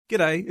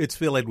G'day, it's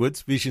Phil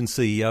Edwards, Vision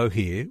CEO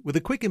here, with a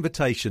quick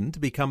invitation to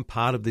become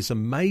part of this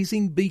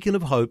amazing beacon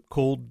of hope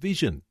called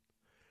Vision.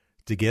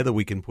 Together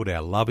we can put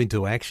our love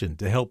into action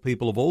to help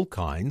people of all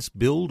kinds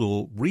build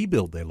or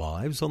rebuild their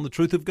lives on the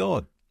truth of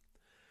God.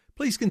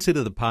 Please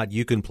consider the part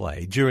you can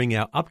play during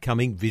our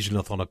upcoming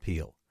Visionathon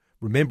appeal,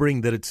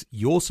 remembering that it's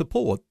your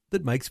support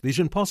that makes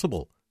Vision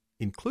possible,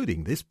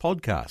 including this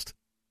podcast.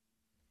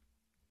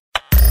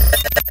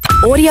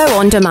 Audio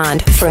on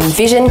demand from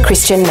Vision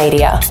Christian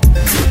Media.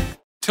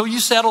 Till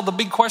you settle the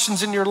big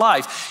questions in your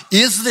life.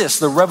 Is this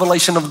the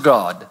revelation of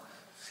God?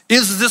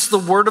 Is this the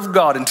Word of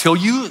God? Until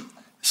you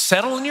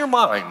settle in your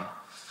mind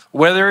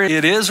whether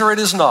it is or it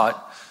is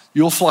not,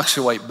 you'll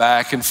fluctuate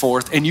back and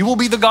forth, and you will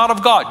be the God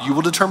of God. You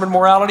will determine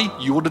morality.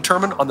 You will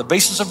determine on the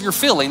basis of your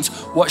feelings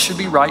what should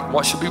be right,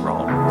 what should be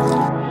wrong.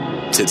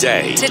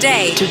 Today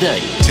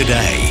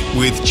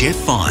with Jeff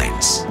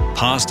Vines,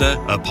 pastor,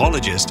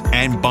 apologist,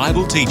 and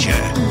Bible teacher.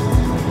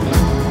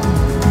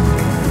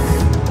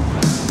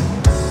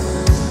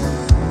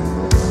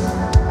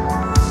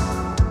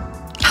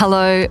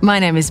 Hello, my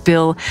name is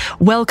Bill.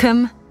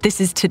 Welcome.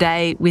 This is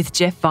Today with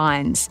Jeff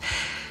Vines.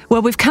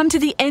 Well, we've come to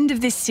the end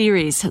of this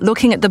series,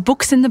 looking at the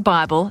books in the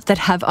Bible that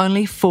have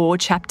only 4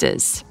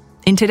 chapters.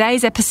 In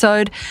today's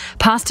episode,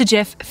 Pastor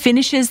Jeff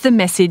finishes the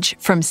message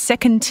from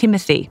 2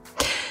 Timothy.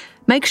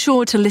 Make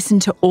sure to listen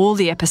to all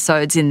the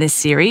episodes in this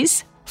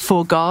series,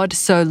 For God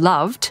So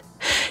Loved.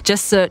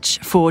 Just search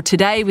for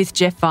Today with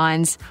Jeff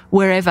Vines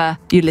wherever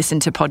you listen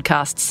to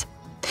podcasts.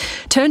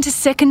 Turn to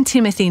 2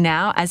 Timothy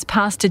now as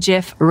Pastor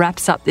Jeff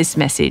wraps up this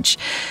message.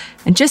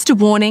 And just a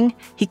warning,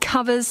 he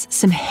covers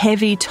some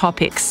heavy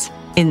topics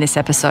in this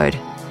episode.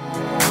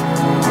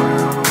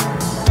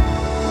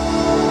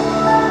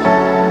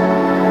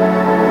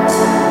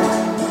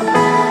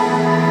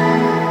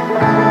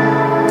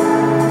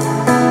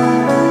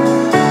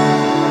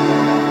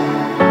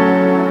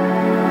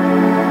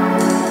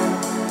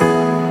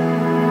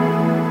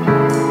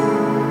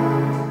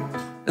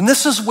 And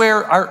this is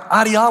where our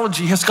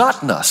ideology has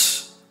gotten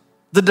us,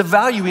 the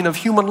devaluing of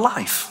human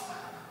life.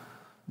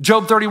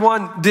 Job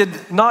 31,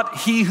 did not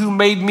he who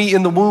made me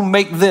in the womb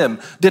make them?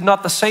 Did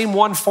not the same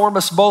one form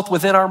us both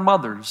within our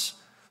mothers?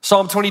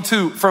 Psalm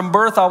 22, from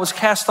birth I was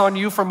cast on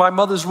you, from my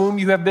mother's womb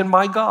you have been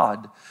my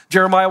God.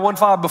 Jeremiah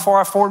 1:5,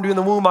 before I formed you in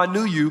the womb I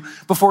knew you.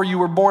 Before you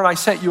were born I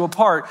set you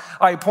apart.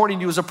 I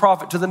appointed you as a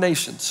prophet to the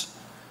nations.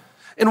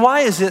 And why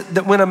is it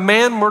that when a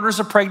man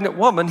murders a pregnant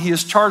woman, he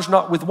is charged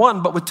not with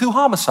 1, but with 2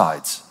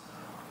 homicides?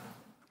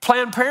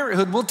 Planned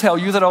Parenthood will tell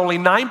you that only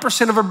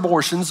 9% of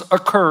abortions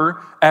occur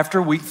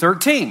after week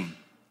 13.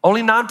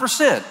 Only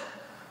 9%.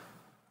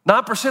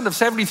 9% of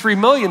 73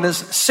 million is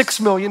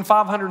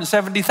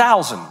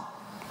 6,570,000.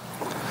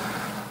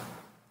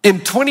 In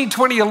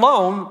 2020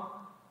 alone,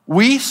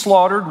 we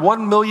slaughtered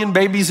 1 million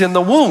babies in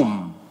the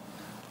womb.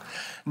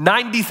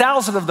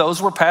 90,000 of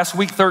those were past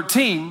week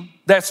 13.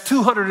 That's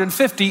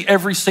 250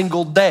 every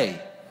single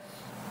day.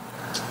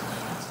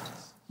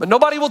 But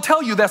nobody will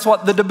tell you that's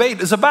what the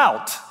debate is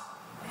about.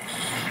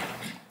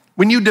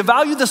 When you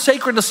devalue the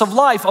sacredness of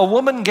life, a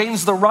woman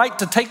gains the right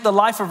to take the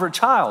life of her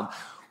child.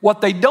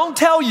 What they don't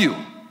tell you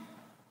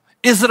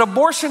is that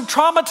abortion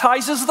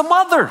traumatizes the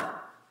mother.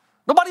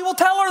 Nobody will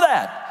tell her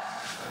that.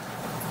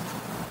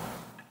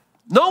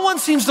 No one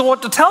seems to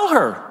want to tell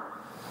her.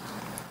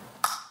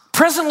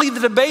 Presently, the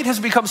debate has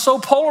become so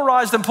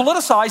polarized and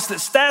politicized that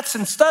stats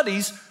and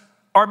studies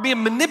are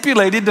being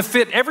manipulated to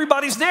fit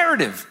everybody's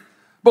narrative.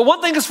 But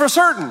one thing is for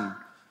certain,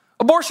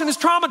 abortion is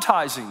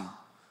traumatizing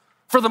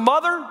for the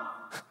mother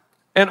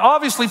and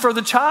obviously for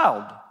the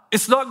child.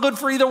 It's not good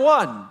for either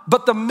one,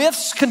 but the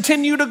myths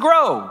continue to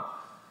grow.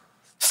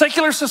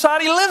 Secular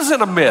society lives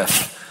in a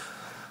myth.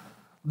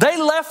 They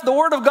left the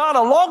Word of God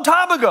a long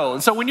time ago.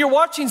 And so when you're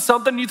watching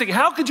something, you think,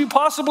 how could you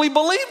possibly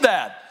believe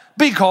that?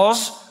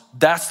 Because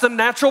that's the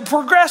natural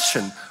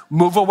progression.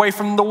 Move away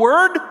from the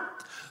Word,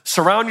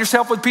 surround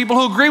yourself with people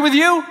who agree with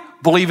you,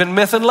 believe in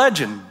myth and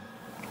legend.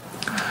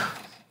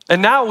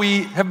 And now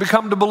we have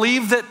become to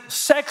believe that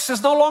sex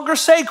is no longer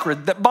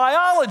sacred, that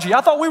biology,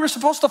 I thought we were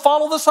supposed to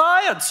follow the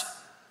science.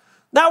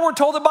 Now we're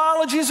told that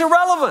biology is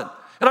irrelevant.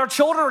 And our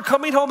children are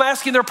coming home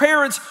asking their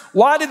parents,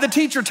 why did the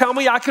teacher tell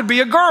me I could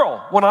be a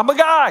girl when I'm a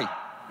guy?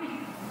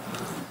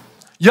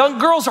 Young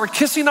girls are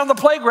kissing on the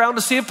playground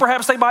to see if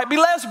perhaps they might be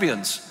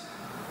lesbians.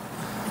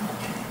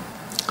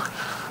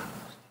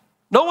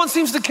 No one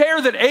seems to care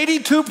that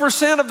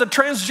 82% of the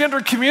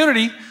transgender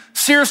community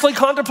seriously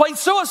contemplates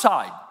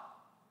suicide.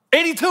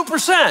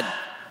 82%.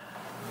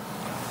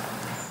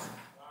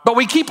 But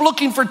we keep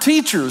looking for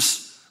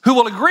teachers who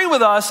will agree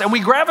with us, and we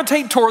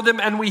gravitate toward them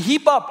and we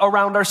heap up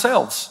around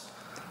ourselves.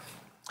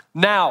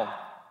 Now,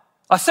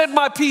 I said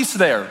my piece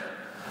there.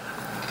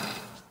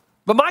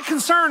 But my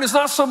concern is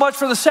not so much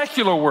for the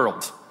secular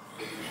world.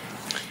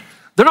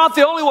 They're not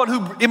the only one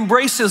who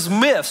embraces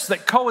myths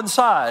that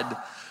coincide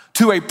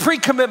to a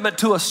pre-commitment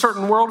to a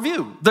certain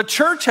worldview. The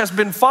church has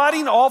been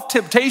fighting off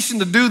temptation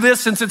to do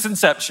this since its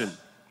inception.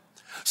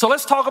 So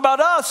let's talk about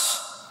us.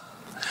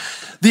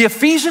 The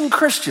Ephesian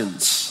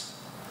Christians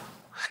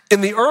in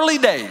the early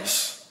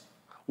days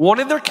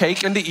wanted their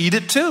cake and to eat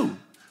it too.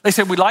 They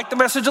said, we like the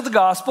message of the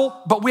gospel,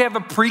 but we have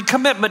a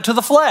pre-commitment to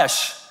the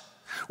flesh.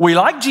 We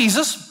like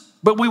Jesus,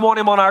 but we want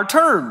him on our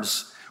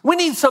terms. We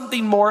need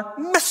something more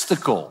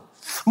mystical,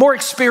 more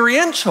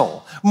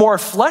experiential, more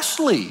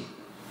fleshly.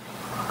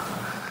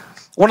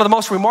 One of the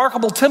most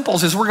remarkable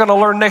temples, as we're going to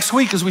learn next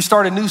week as we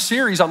start a new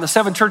series on the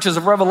 7 churches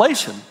of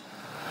Revelation.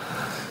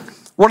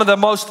 One of the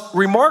most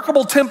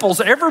remarkable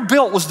temples ever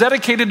built was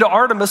dedicated to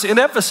Artemis in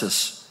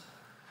Ephesus.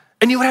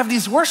 And you would have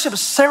these worship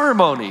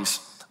ceremonies.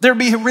 There'd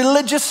be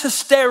religious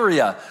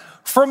hysteria,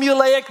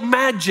 formulaic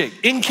magic,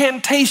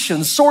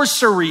 incantation,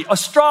 sorcery,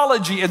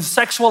 astrology, and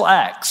sexual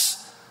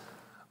acts.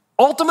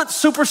 Ultimate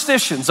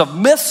superstitions of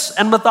myths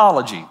and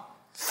mythology.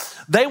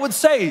 They would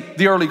say,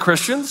 the early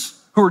Christians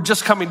who are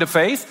just coming to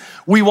faith,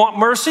 we want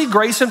mercy,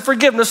 grace, and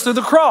forgiveness through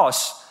the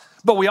cross.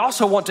 But we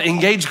also want to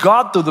engage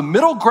God through the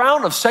middle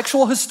ground of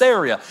sexual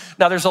hysteria.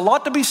 Now, there's a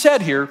lot to be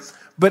said here,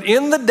 but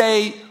in the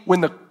day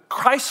when the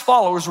Christ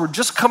followers were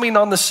just coming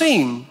on the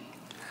scene,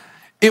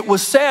 it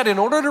was said in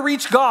order to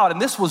reach God,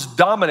 and this was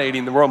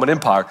dominating the Roman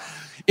Empire,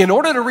 in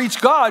order to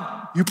reach God,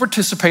 you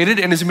participated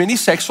in as many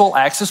sexual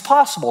acts as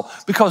possible.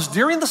 Because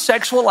during the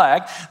sexual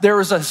act, there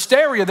is a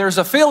hysteria, there's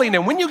a feeling,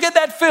 and when you get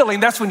that feeling,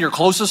 that's when you're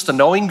closest to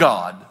knowing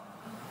God.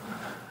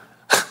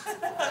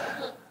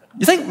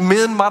 You think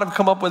men might have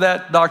come up with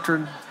that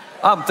doctrine?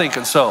 I'm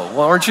thinking so.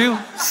 Well, aren't you?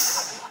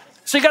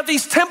 So you got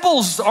these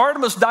temples,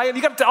 Artemis, Diana,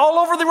 you got all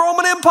over the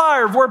Roman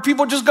Empire where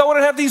people just go in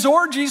and have these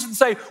orgies and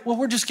say, well,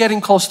 we're just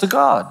getting close to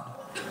God.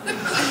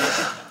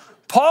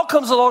 Paul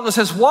comes along and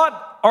says,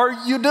 what are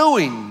you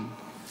doing?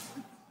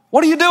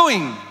 What are you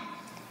doing?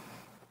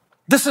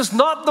 This is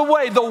not the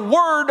way. The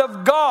Word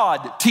of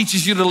God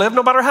teaches you to live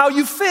no matter how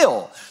you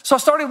feel. So I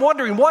started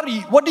wondering, what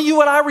do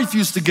you and I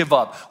refuse to give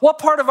up? What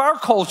part of our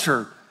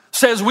culture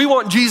says we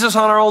want Jesus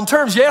on our own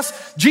terms?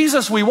 Yes,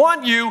 Jesus, we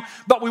want you,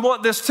 but we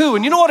want this too.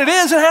 And you know what it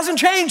is? It hasn't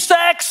changed.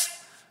 Sex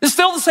is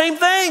still the same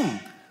thing.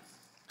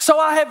 So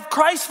I have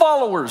Christ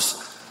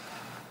followers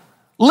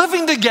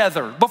living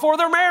together before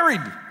they're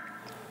married.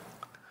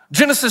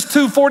 Genesis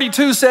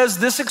 2:42 says,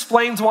 this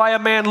explains why a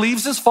man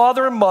leaves his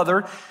father and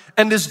mother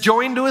and is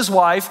joined to his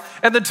wife,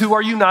 and the two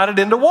are united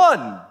into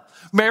one.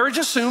 Marriage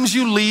assumes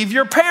you leave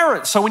your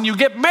parents. So when you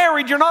get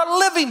married, you're not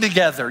living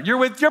together. You're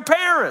with your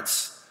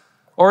parents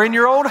or in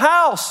your own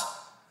house.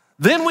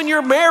 Then when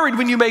you're married,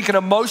 when you make an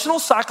emotional,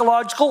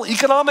 psychological,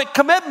 economic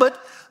commitment,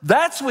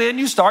 that's when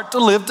you start to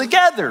live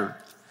together.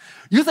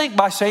 You think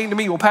by saying to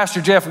me, well,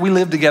 Pastor Jeff, we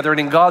live together and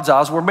in God's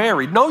eyes we're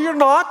married. No, you're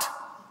not.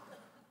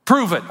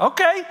 Prove it.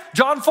 Okay.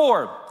 John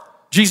 4,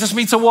 Jesus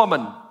meets a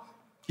woman.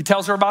 He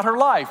tells her about her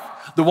life.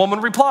 The woman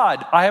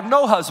replied, I have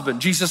no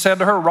husband. Jesus said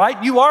to her,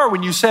 right you are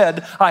when you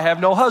said, I have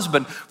no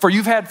husband. For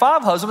you've had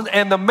 5 husbands,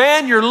 and the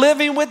man you're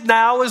living with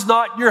now is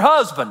not your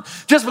husband.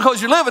 Just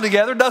because you're living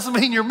together doesn't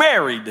mean you're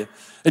married.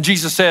 And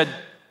Jesus said,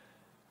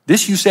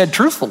 this you said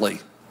truthfully.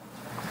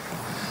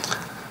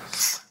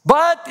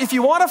 But if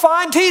you want to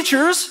find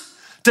teachers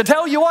to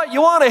tell you what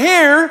you want to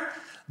hear,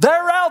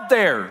 they're out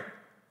there.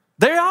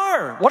 They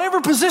are. Whatever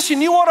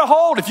position you want to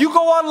hold. If you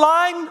go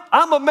online,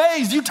 I'm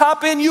amazed. You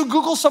type in, you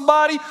Google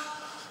somebody,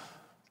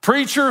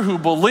 preacher who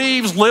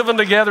believes living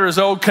together is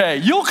okay.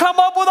 You'll come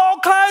up with all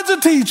kinds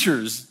of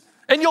teachers,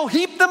 and you'll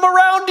heap them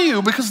around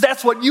you because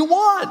that's what you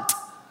want.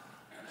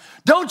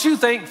 Don't you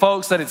think,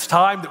 folks, that it's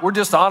time that we're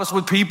just honest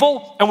with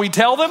people and we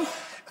tell them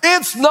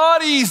it's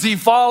not easy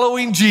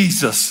following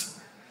Jesus?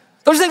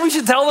 Don't you think we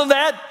should tell them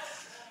that?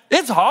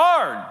 It's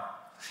hard.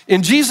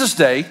 In Jesus'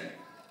 day,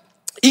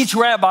 each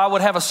rabbi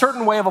would have a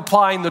certain way of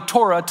applying the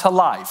Torah to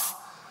life.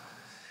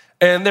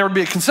 And there would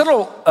be a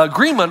considerable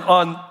agreement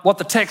on what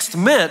the text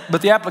meant,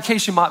 but the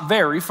application might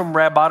vary from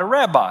rabbi to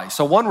rabbi.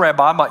 So one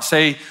rabbi might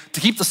say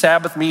to keep the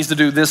Sabbath means to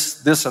do this,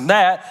 this, and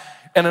that.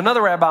 And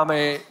another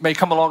rabbi may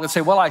come along and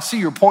say, well, I see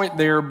your point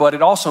there, but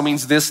it also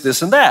means this,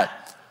 this, and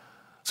that.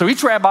 So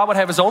each rabbi would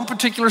have his own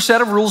particular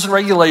set of rules and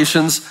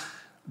regulations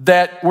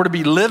that were to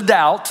be lived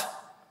out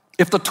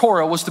if the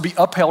Torah was to be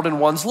upheld in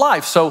one's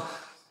life. So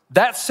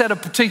that set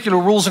of particular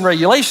rules and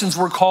regulations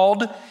were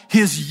called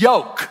his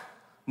yoke.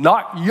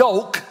 Not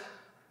yoke,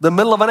 the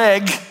middle of an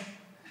egg.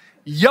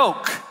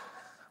 Yoke.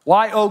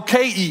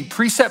 Y-O-K-E.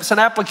 Precepts and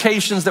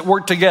applications that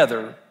work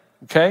together.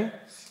 Okay?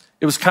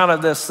 It was kind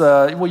of this,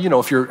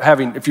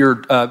 if you're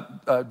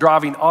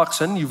driving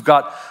oxen, you've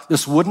got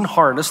this wooden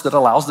harness that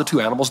allows the two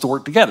animals to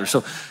work together.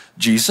 So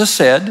Jesus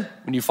said,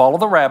 when you follow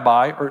the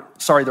rabbi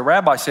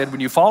said,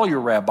 when you follow your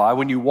rabbi,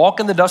 when you walk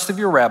in the dust of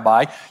your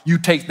rabbi, you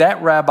take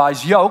that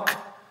rabbi's yoke,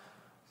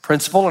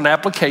 principle and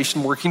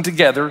application working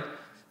together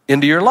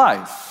into your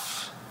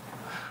life.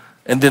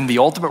 And then the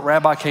ultimate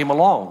rabbi came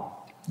along,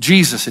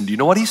 Jesus. And do you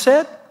know what he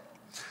said?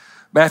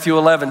 Matthew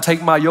 11,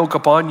 take my yoke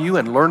upon you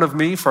and learn of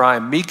me, for I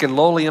am meek and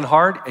lowly in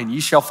heart, and ye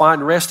shall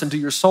find rest unto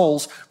your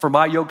souls, for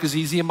my yoke is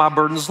easy and my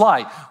burden is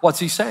light. What's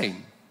he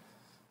saying?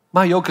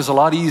 My yoke is a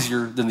lot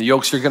easier than the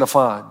yokes you're going to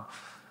find.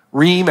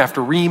 Ream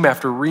after ream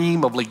after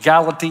ream of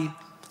legality,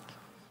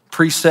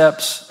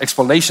 precepts,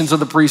 explanations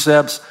of the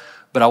precepts.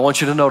 But I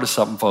want you to notice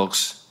something,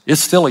 folks.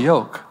 It's still a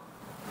yoke.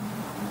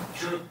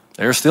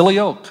 They're still a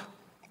yoke.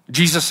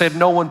 Jesus said,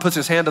 no one puts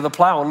his hand to the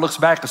plow and looks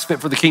back as fit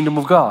for the kingdom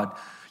of God.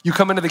 You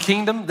come into the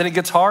kingdom, then it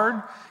gets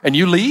hard, and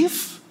you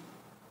leave?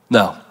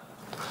 No.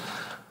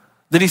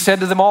 Then he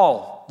said to them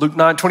all, Luke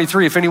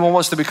 9:23, if anyone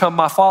wants to become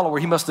my follower,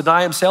 he must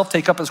deny himself,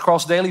 take up his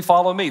cross daily,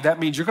 follow me. That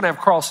means you're going to have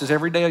crosses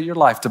every day of your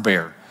life to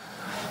bear.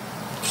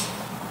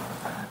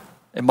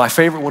 And my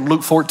favorite one,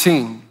 Luke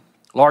 14,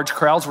 large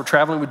crowds were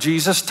traveling with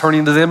Jesus.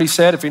 Turning to them, he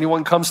said, if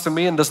anyone comes to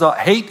me and does not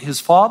hate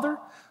his father,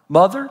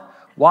 mother,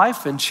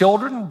 wife and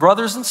children,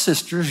 brothers and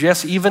sisters,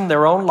 yes, even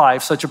their own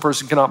life, such a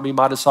person cannot be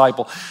my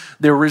disciple.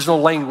 The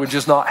original language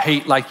is not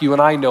hate like you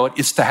and I know it.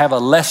 It's to have a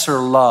lesser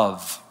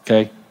love,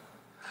 okay?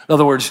 In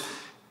other words,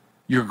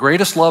 your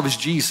greatest love is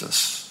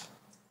Jesus.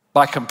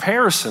 By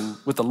comparison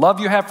with the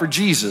love you have for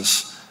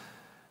Jesus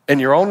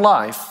and your own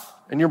life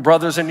and your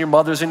brothers and your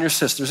mothers and your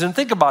sisters, and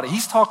think about it,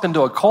 he's talking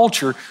to a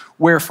culture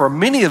where for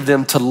many of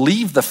them to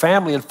leave the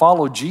family and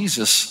follow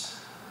Jesus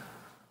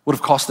would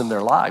have cost them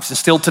their lives. And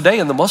still today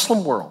in the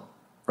Muslim world,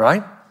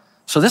 right?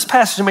 So this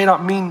passage may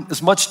not mean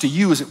as much to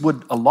you as it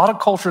would a lot of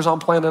cultures on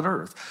planet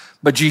Earth.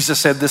 But Jesus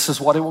said, this is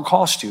what it will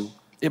cost you.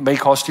 It may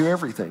cost you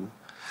everything.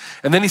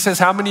 And then he says,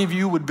 how many of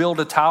you would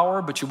build a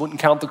tower, but you wouldn't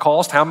count the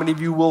cost? How many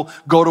of you will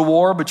go to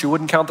war, but you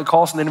wouldn't count the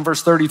cost? And then in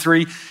verse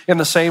 33, in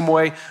the same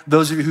way,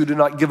 those of you who do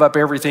not give up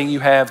everything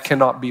you have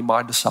cannot be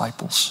my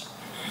disciples.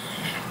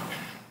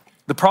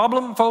 The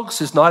problem,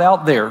 folks, is not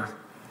out there.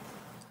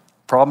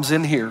 The problem's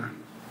in here.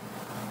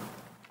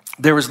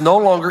 There is no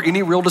longer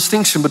any real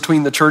distinction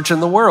between the church and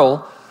the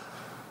world.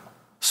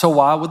 So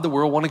why would the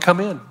world want to come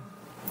in?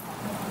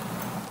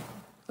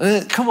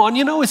 Come on,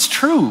 you know it's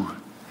true.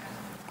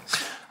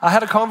 I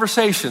had a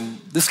conversation.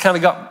 This kind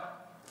of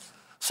got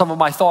some of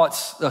my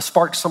thoughts,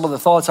 sparked some of the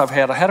thoughts I've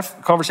had. I had a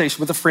conversation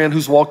with a friend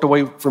who's walked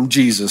away from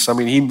Jesus. I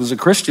mean, he was a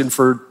Christian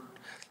for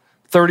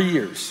 30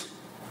 years.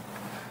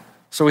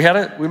 So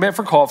we met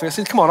for coffee. I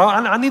said, come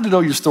on, I need to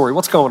know your story.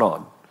 What's going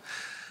on?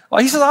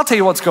 Well, he said, I'll tell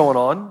you what's going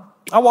on.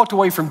 I walked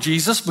away from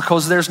Jesus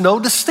because there's no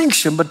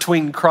distinction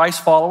between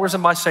Christ followers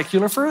and my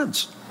secular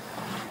friends.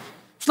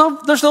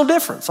 There's no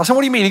difference. I said,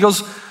 what do you mean? He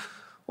goes,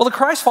 well, the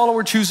Christ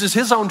follower chooses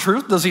his own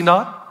truth, does he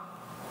not?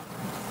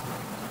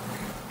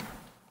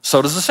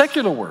 So does the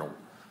secular world.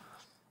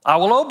 I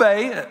will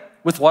obey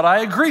with what I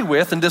agree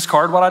with and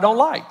discard what I don't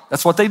like.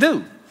 That's what they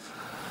do.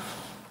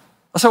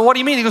 I said, well, what do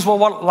you mean? He goes, well,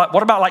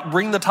 what about like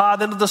bring the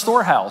tithe into the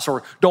storehouse,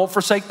 or don't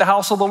forsake the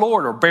house of the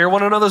Lord, or bear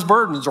one another's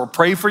burdens, or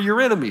pray for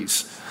your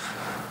enemies?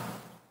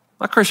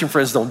 My Christian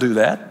friends don't do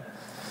that.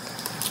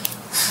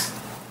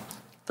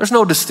 There's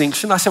no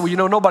distinction. I said, well, you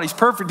know, nobody's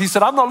perfect. He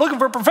said, I'm not looking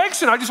for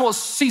perfection. I just want to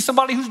see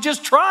somebody who's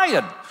just trying.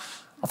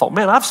 I thought,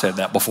 man, I've said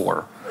that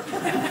before.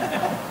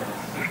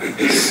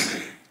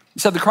 He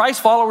said, the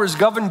Christ follower is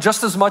governed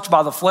just as much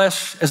by the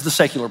flesh as the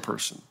secular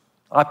person.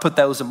 I put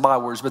those in my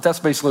words, but that's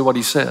basically what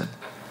he said.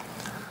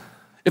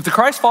 If the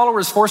Christ follower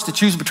is forced to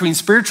choose between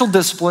spiritual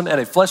discipline and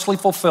a fleshly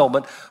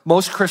fulfillment,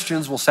 most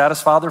Christians will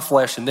satisfy their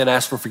flesh and then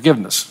ask for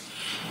forgiveness.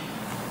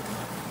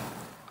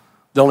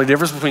 The only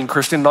difference between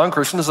Christian and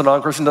non-Christian is the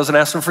non-Christian doesn't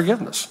ask for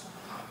forgiveness.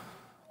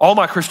 All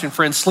my Christian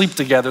friends sleep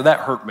together.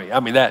 That hurt me. I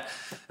mean,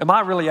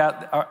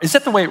 is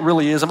that the way it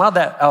really is? Am I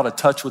that out of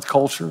touch with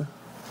culture?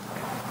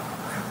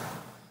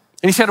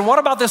 And he said, and what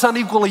about this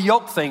unequally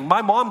yoked thing?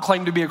 My mom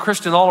claimed to be a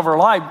Christian all of her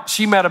life.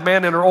 She met a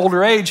man in her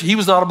older age. He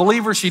was not a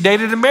believer. She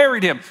dated and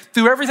married him,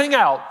 threw everything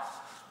out.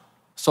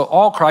 So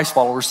all Christ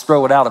followers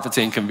throw it out if it's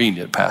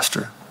inconvenient,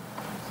 Pastor.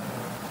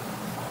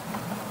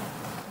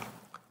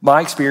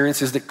 My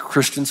experience is that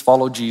Christians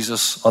follow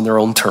Jesus on their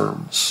own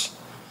terms.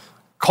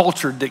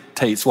 Culture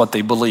dictates what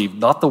they believe,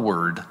 not the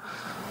word.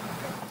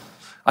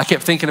 I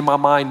kept thinking in my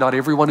mind, not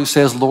everyone who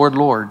says, Lord,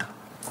 Lord.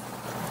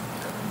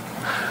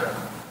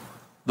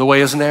 The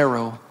way is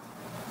narrow.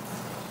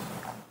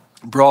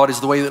 Broad is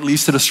the way that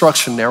leads to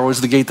destruction. Narrow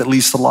is the gate that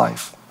leads to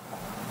life.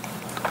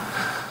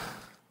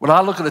 When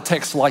I look at a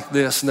text like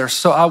this, and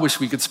I wish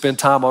we could spend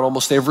time on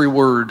almost every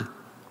word,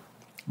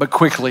 but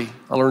quickly,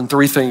 I learned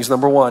three things.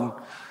 Number one,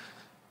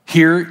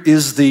 here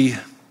is the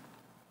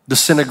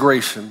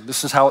disintegration.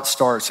 This is how it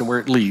starts and where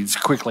it leads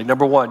quickly.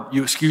 Number one,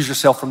 you excuse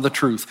yourself from the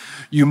truth.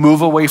 You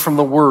move away from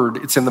the word.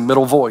 It's in the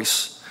middle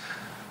voice.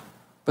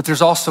 But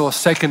there's also a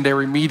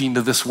secondary meaning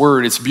to this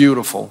word. It's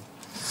beautiful.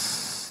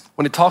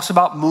 When it talks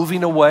about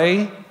moving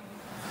away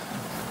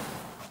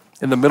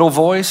in the middle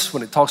voice,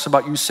 when it talks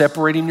about you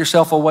separating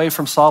yourself away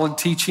from solid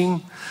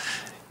teaching,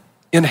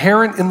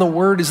 inherent in the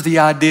word is the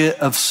idea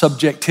of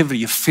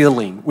subjectivity, of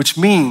feeling, which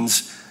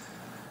means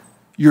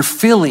your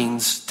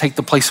feelings take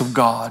the place of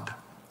God.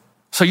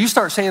 So you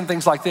start saying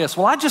things like this,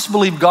 well, I just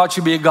believe God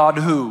should be a God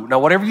who. Now,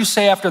 whatever you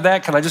say after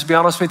that, can I just be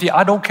honest with you?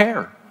 I don't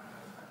care.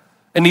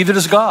 And neither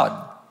does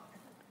God.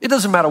 It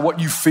doesn't matter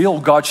what you feel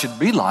God should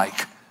be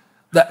like.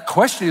 That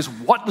question is,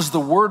 what does the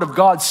word of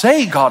God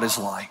say God is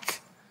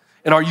like?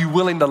 And are you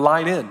willing to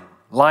line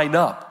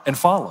up, and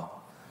follow?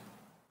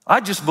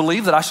 I just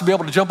believe that I should be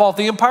able to jump off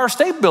the Empire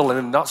State Building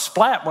and not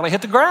splat when I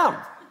hit the ground.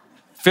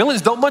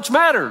 Feelings don't much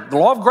matter. The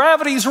law of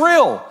gravity is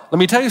real. Let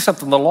me tell you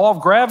something. The law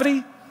of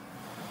gravity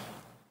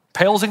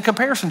pales in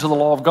comparison to the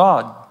law of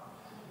God.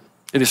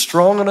 It is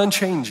strong and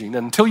unchanging.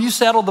 And until you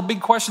settle the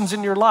big questions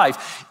in your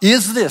life,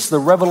 is this the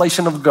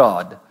revelation of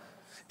God?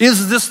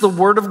 Is this the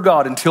Word of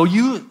God? Until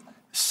you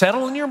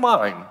settle in your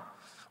mind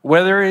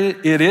whether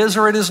it is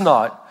or it is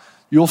not,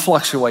 you'll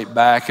fluctuate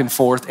back and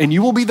forth, and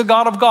you will be the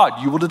God of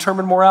God. You will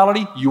determine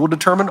morality. You will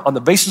determine on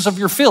the basis of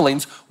your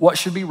feelings what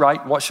should be right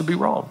and what should be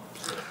wrong.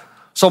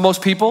 So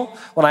most people,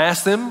 when I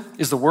ask them,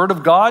 is the Word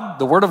of God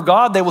the Word of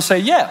God? They will say,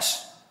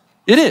 yes,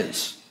 it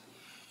is.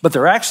 But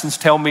their actions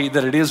tell me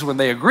that it is when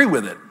they agree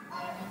with it.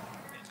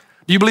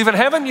 Do you believe in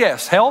heaven?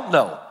 Yes. Hell?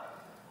 No.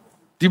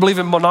 Do you believe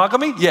in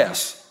monogamy?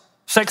 Yes.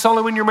 Sex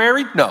only when you're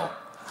married? No.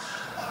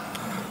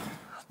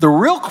 The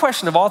real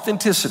question of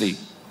authenticity,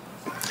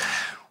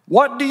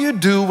 what do you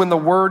do when the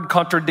Word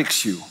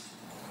contradicts you?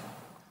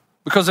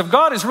 Because if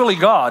God is really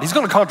God, He's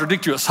going to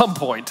contradict you at some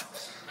point.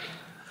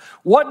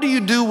 What do you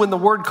do when the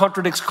Word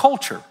contradicts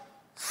culture?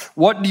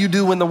 What do you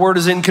do when the Word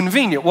is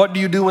inconvenient? What do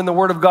you do when the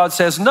Word of God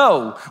says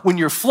no, when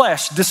your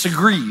flesh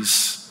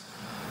disagrees?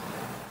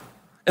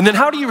 And then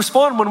how do you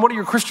respond when one of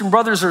your Christian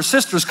brothers or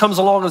sisters comes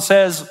along and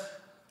says,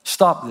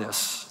 stop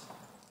this.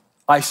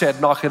 I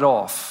said, knock it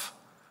off.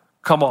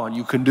 Come on,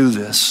 you can do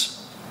this.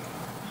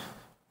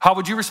 How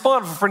would you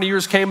respond if a friend of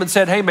yours came and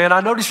said, hey man,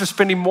 I notice you're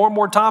spending more and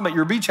more time at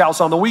your beach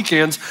house on the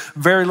weekends,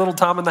 very little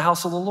time in the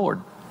house of the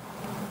Lord.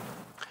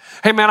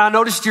 Hey man, I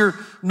noticed you're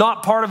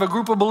not part of a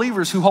group of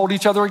believers who hold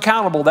each other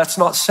accountable. That's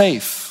not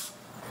safe.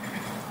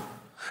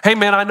 Hey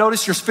man, I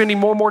noticed you're spending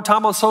more and more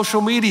time on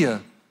social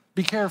media.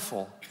 Be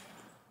careful.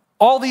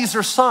 All these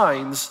are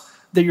signs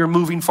that you're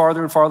moving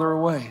farther and farther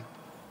away.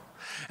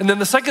 And then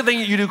the second thing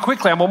that you do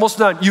quickly, I'm almost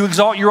done, you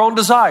exalt your own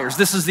desires.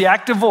 This is the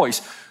active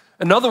voice.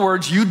 In other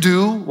words, you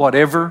do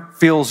whatever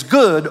feels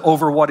good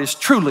over what is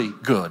truly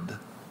good.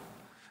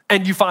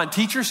 And you find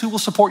teachers who will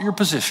support your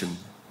position.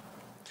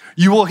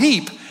 You will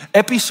heap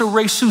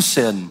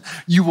episoresusen.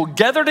 You will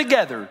gather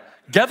together,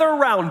 gather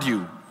around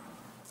you,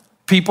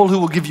 people who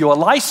will give you a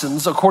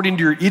license according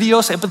to your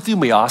idios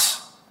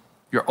epithumios,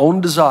 your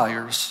own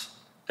desires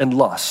and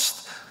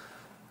lust.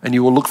 And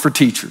you will look for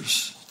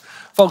teachers.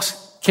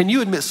 Folks, can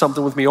you admit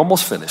something with me?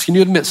 Almost finished. Can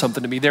you admit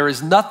something to me? There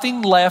is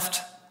nothing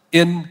left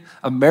in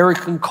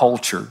American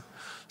culture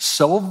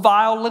so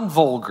vile and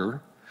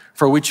vulgar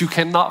for which you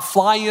cannot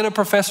fly in a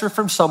professor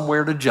from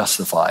somewhere to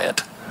justify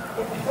it.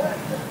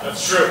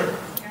 That's true.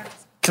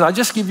 Can I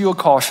just give you a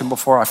caution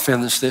before I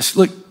finish this?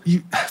 Look,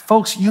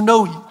 folks, you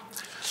know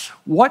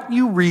what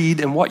you read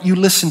and what you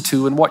listen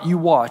to and what you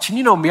watch. And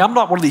you know me, I'm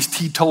not one of these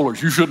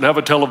teetotalers. You shouldn't have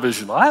a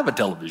television. I have a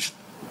television.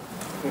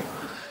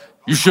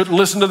 You shouldn't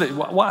listen to this.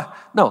 Why?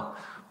 No.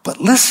 But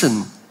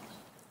listen,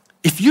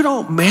 if you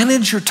don't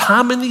manage your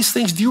time in these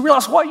things, do you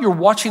realize what you're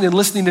watching and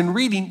listening and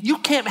reading? You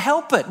can't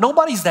help it.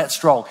 Nobody's that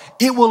strong.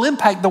 It will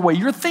impact the way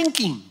you're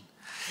thinking.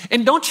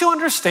 And don't you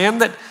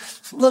understand that,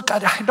 look,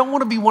 I don't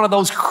want to be one of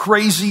those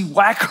crazy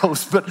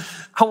wackos, but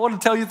I want to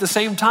tell you at the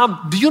same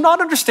time, do you not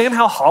understand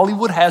how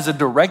Hollywood has a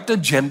direct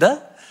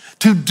agenda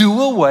to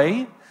do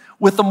away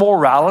with the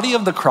morality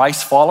of the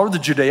Christ follower, the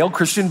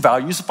Judeo-Christian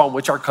values upon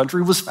which our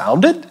country was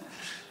founded?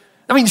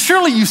 I mean,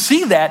 surely you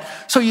see that,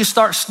 so you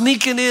start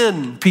sneaking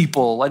in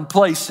people and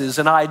places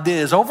and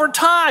ideas over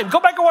time.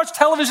 Go back and watch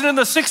television in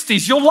the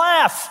 60s. You'll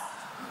laugh.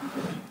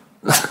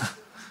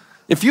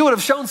 If you would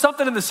have shown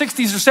something in the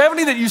 60s or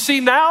 70s that you see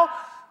now,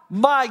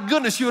 my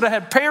goodness, you would have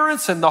had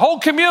parents and the whole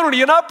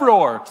community in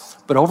uproar.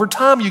 But over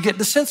time, you get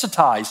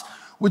desensitized,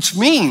 which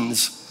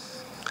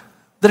means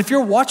that if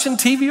you're watching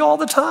TV all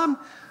the time,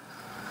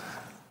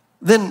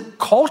 then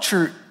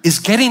culture is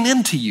getting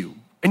into you.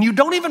 And you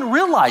don't even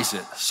realize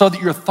it, so that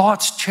your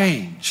thoughts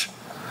change.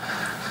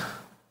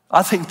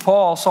 I think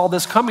Paul saw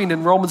this coming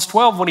in Romans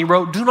 12 when he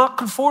wrote, do not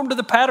conform to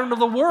the pattern of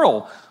the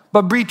world,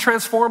 but be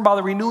transformed by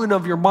the renewing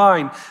of your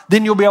mind.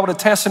 Then you'll be able to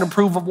test and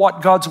approve of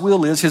what God's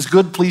will is, His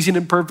good, pleasing,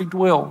 and perfect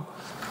will.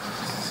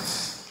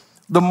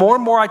 The more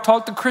and more I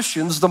talk to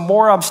Christians, the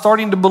more I'm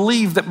starting to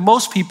believe that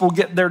most people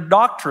get their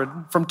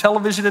doctrine from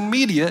television and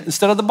media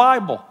instead of the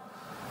Bible.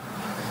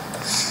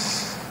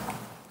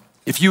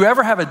 If you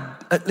ever have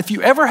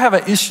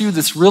an issue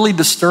that's really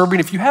disturbing,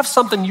 if you have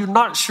something you're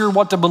not sure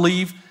what to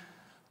believe,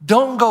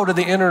 don't go to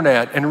the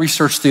internet and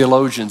research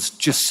theologians.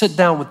 Just sit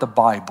down with the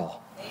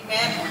Bible.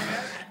 Amen.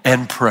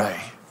 And pray.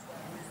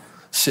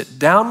 Sit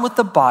down with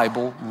the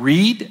Bible,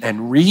 read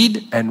and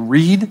read and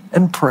read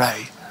and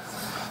pray.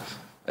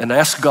 And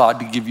ask God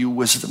to give you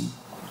wisdom.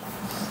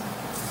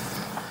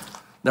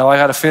 Now I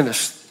got to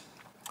finish.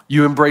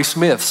 You embrace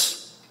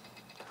myths.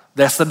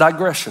 That's the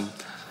digression.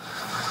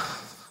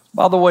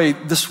 By the way,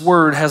 this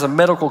word has a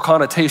medical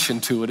connotation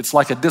to it. It's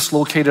like a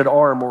dislocated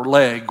arm or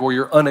leg, or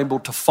you're unable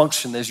to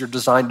function as you're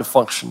designed to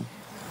function.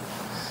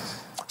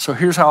 So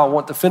here's how I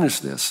want to finish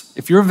this.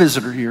 If you're a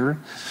visitor here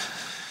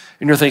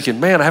and you're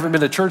thinking, man, I haven't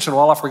been to church in a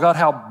while, I forgot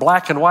how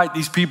black and white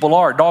these people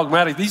are,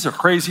 dogmatic, these are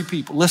crazy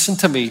people. Listen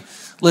to me.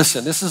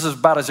 Listen, this is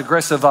about as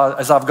aggressive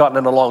as I've gotten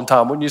in a long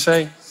time, wouldn't you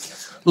say?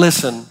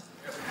 Listen,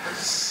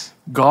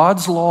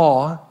 God's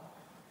law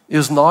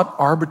is not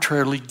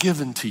arbitrarily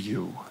given to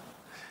you.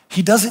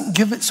 He doesn't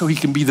give it so he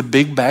can be the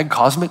big bad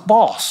cosmic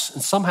boss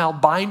and somehow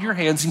bind your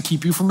hands and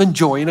keep you from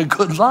enjoying a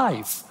good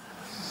life.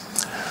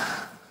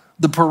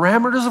 The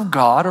parameters of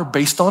God are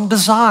based on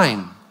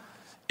design.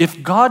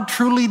 If God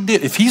truly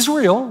did, if he's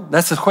real,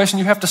 that's the question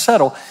you have to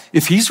settle.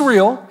 If he's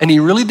real and he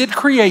really did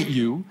create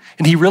you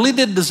and he really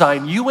did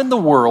design you and the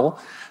world,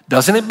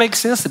 doesn't it make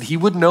sense that he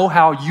would know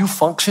how you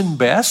function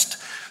best?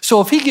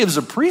 So if he gives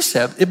a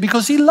precept, it's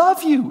because he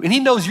loves you and he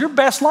knows your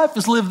best life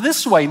is lived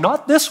this way,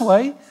 not this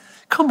way.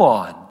 Come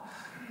on.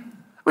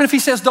 I mean, if he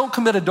says don't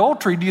commit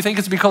adultery, do you think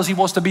it's because he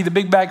wants to be the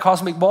big bad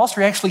cosmic boss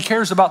or he actually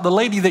cares about the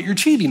lady that you're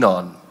cheating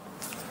on?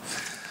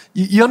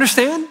 You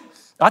understand?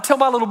 I tell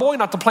my little boy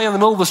not to play in the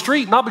middle of the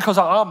street, not because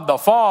I'm the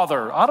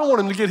father. I don't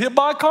want him to get hit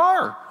by a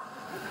car.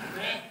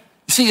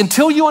 See,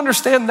 until you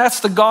understand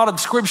that's the God of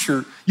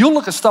Scripture, you'll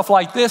look at stuff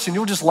like this and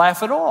you'll just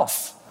laugh it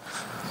off.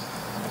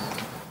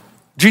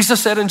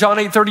 Jesus said in John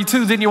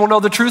 8:32, then you will know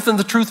the truth and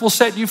the truth will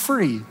set you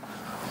free.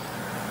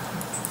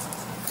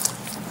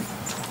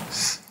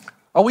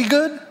 Are we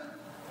good?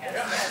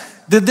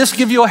 Did this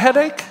give you a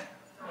headache?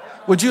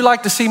 Would you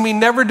like to see me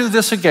never do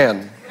this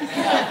again?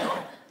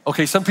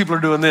 Okay, some people are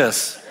doing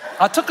this.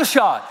 I took a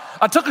shot.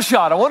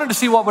 I wanted to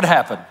see what would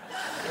happen.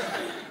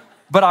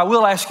 But I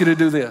will ask you to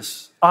do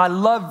this. I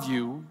love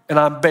you and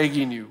I'm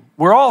begging you.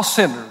 We're all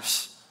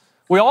sinners.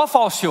 We all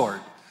fall short.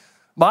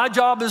 My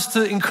job is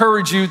to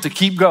encourage you to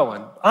keep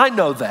going. I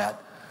know that.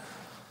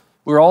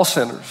 We're all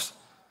sinners.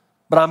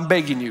 But I'm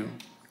begging you,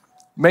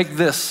 make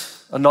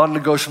this a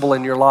non-negotiable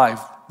in your life.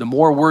 The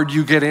more word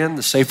you get in,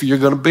 the safer you're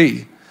going to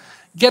be.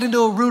 Get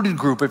into a rooted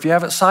group if you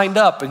haven't signed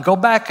up and go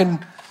back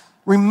and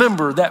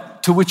remember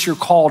that to which you're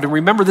called. And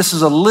remember, this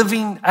is a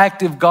living,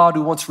 active God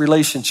who wants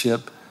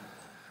relationship.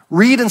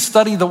 Read and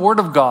study the Word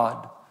of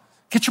God.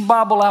 Get your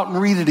Bible out and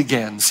read it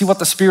again. See what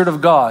the Spirit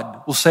of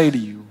God will say to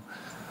you.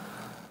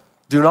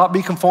 Do not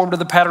be conformed to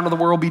the pattern of the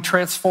world. Be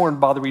transformed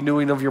by the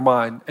renewing of your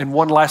mind. And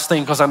one last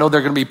thing, because I know there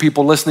are going to be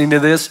people listening to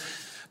this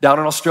down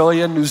in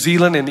Australia, New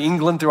Zealand, and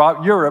England,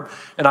 throughout Europe,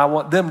 and I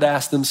want them to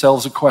ask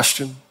themselves a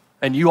question,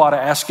 and you ought to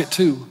ask it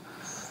too.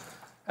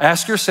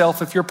 Ask yourself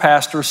if your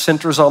pastor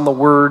centers on the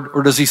Word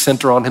or does he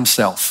center on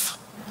himself?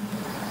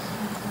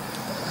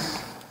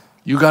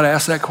 You got to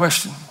ask that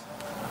question.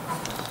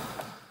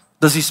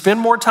 Does he spend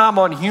more time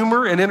on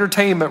humor and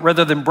entertainment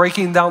rather than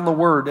breaking down the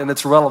Word and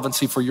its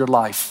relevancy for your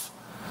life?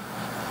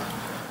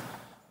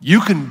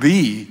 You can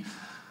be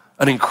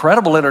an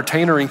incredible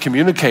entertainer and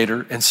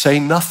communicator and say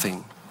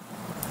nothing.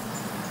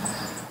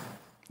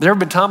 There have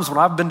been times when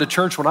I've been to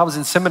church when I was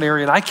in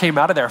seminary and I came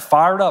out of there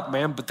fired up,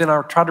 man, but then I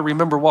tried to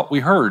remember what we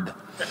heard.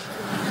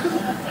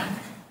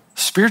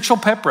 Spiritual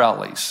pep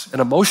rallies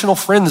and emotional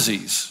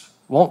frenzies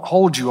won't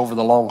hold you over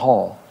the long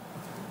haul.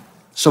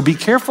 So be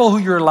careful who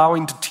you're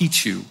allowing to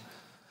teach you.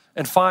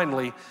 And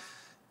finally,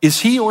 is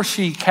he or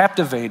she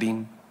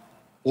captivating,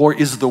 or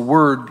is the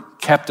Word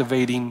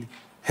captivating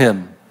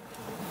him?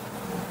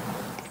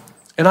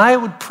 And I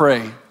would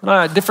pray, and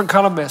I had a different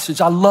kind of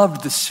message. I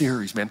loved this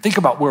series, man. Think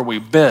about where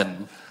we've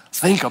been.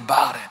 Think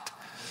about it.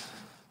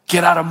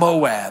 Get out of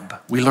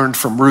Moab. We learned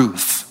from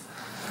Ruth.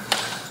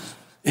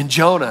 In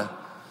Jonah,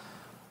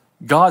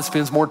 God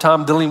spends more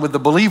time dealing with the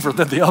believer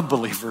than the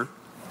unbeliever.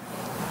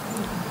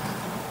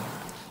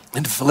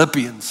 In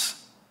Philippians,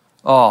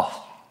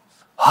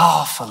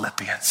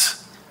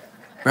 Philippians,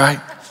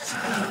 right?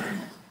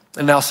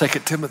 And now 2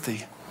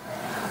 Timothy.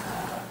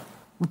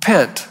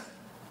 Repent.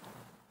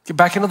 Get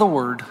back into the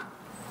Word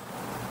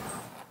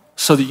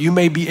so that you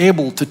may be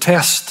able to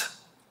test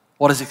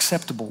what is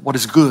acceptable, what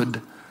is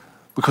good,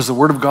 because the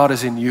Word of God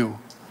is in you.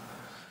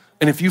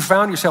 And if you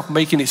found yourself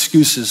making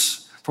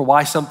excuses for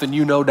why something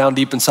you know down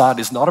deep inside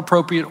is not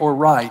appropriate or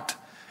right,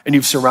 and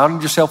you've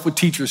surrounded yourself with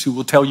teachers who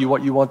will tell you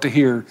what you want to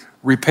hear,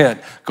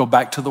 repent, go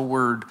back to the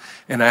Word,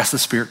 and ask the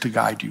Spirit to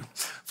guide you.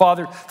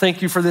 Father,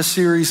 thank you for this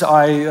series.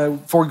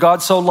 For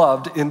God so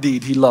loved,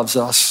 indeed, he loves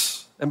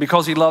us. And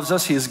because he loves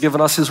us, he has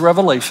given us his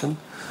revelation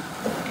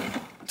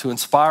to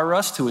inspire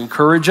us, to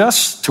encourage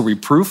us, to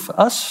reproof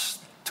us,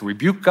 to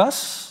rebuke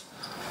us.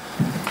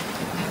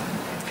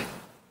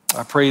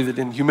 I pray that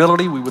in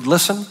humility we would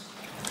listen.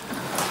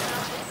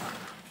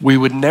 We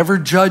would never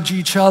judge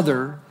each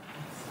other,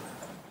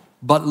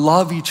 but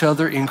love each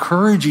other,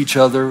 encourage each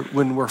other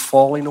when we're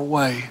falling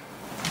away,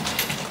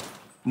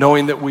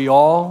 knowing that we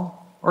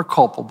all are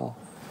culpable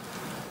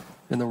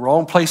in the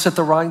wrong place at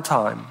the right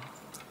time.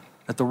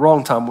 At the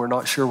wrong time, we're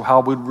not sure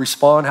how we'd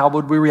respond, how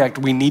would we react.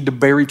 We need to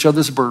bear each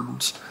other's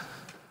burdens.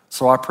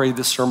 So I pray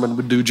this sermon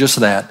would do just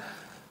that,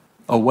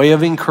 a way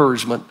of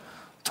encouragement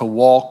to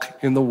walk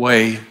in the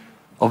way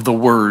of the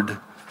Word,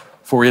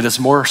 for it is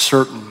more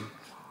certain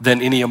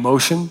than any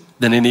emotion,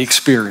 than any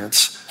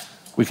experience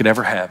we could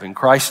ever have. In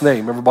Christ's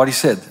name, everybody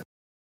said that.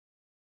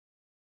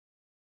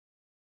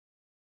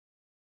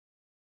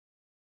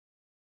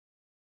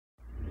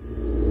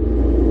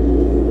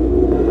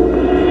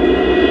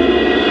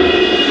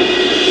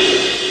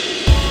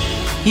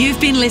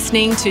 You've been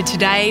listening to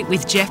Today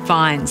with Jeff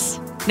Vines.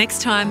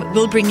 Next time,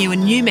 we'll bring you a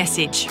new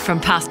message from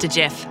Pastor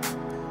Jeff.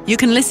 You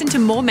can listen to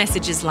more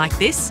messages like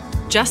this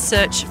Just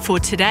search for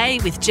Today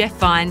with Jeff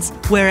Vines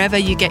wherever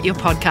you get your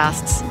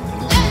podcasts.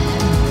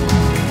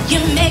 You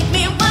make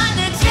me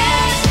wanna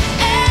dance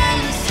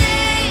and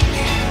sing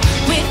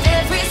with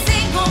every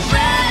single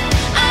breath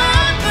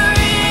I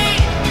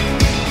breathe.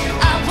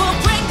 I will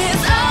bring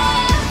this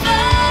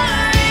offering.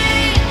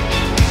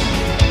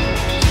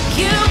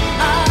 You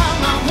are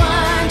my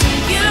wonder,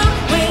 you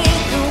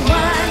with the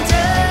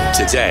wonder.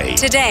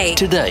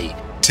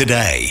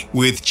 Today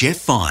with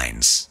Jeff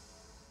Vines.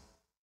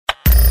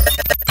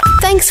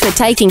 Thanks for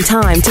taking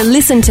time to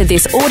listen to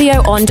this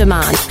audio on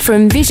demand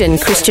from Vision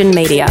Christian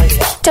Media.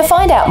 To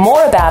find out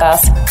more about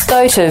us,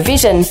 go to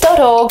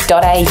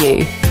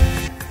vision.org.au.